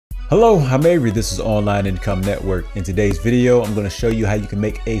Hello, I'm Avery. This is Online Income Network. In today's video, I'm going to show you how you can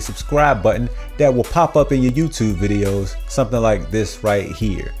make a subscribe button that will pop up in your YouTube videos, something like this right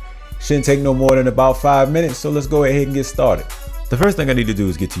here. Shouldn't take no more than about 5 minutes, so let's go ahead and get started. The first thing I need to do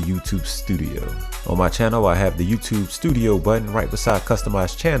is get to YouTube Studio. On my channel, I have the YouTube Studio button right beside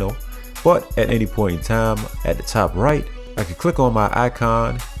Customize Channel, but at any point in time, at the top right, I can click on my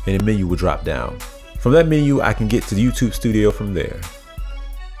icon and the menu will drop down. From that menu, I can get to the YouTube Studio from there.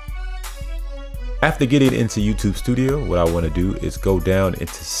 After getting into YouTube Studio, what I want to do is go down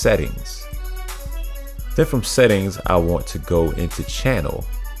into Settings. Then from Settings, I want to go into Channel.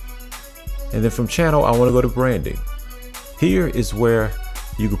 And then from Channel, I want to go to Branding. Here is where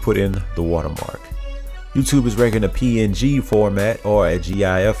you can put in the watermark. YouTube is recommending a PNG format or a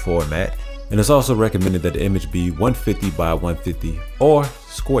GIF format, and it's also recommended that the image be 150 by 150 or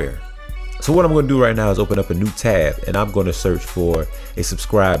square. So what I'm going to do right now is open up a new tab, and I'm going to search for a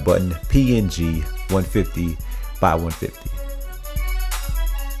subscribe button PNG 150 by 150.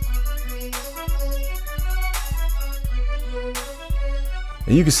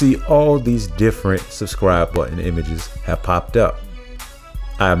 And you can see all these different subscribe button images have popped up.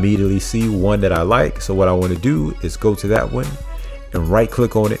 I immediately see one that I like, so what I want to do is go to that one and right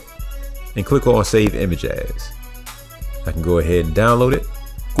click on it and click on Save Image As. I can go ahead and download it.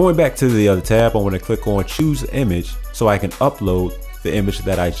 Going back to the other tab, I want to click on Choose Image so I can upload the image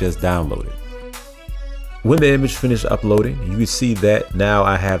that I just downloaded. When the image finished uploading, you can see that now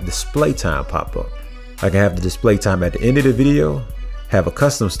I have display time pop up. I can have the display time at the end of the video, have a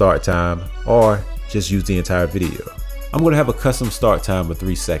custom start time, or just use the entire video. I'm going to have a custom start time of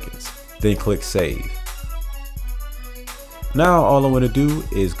 3 seconds, then click Save. Now all I want to do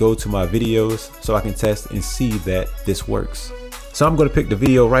is go to my videos so I can test and see that this works. So I'm going to pick the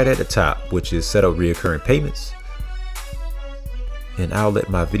video right at the top, which is set up reoccurring payments. And I'll let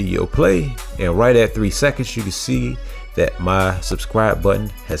my video play. And right at 3 seconds, you can see that my subscribe button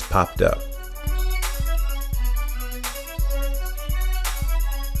has popped up.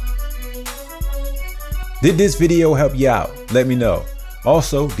 Did this video help you out? Let me know.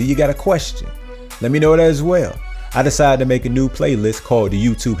 Also, do you got a question? Let me know that as well. I decided to make a new playlist called the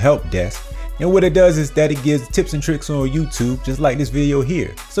YouTube Help Desk. And what it does is that it gives tips and tricks on YouTube, just like this video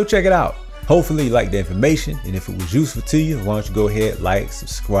here. So check it out. Hopefully you like the information, and if it was useful to you, why don't you go ahead, like,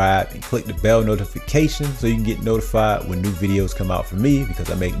 subscribe, and click the bell notification so you can get notified when new videos come out from me, because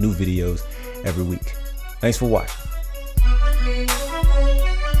I make new videos every week. Thanks for watching.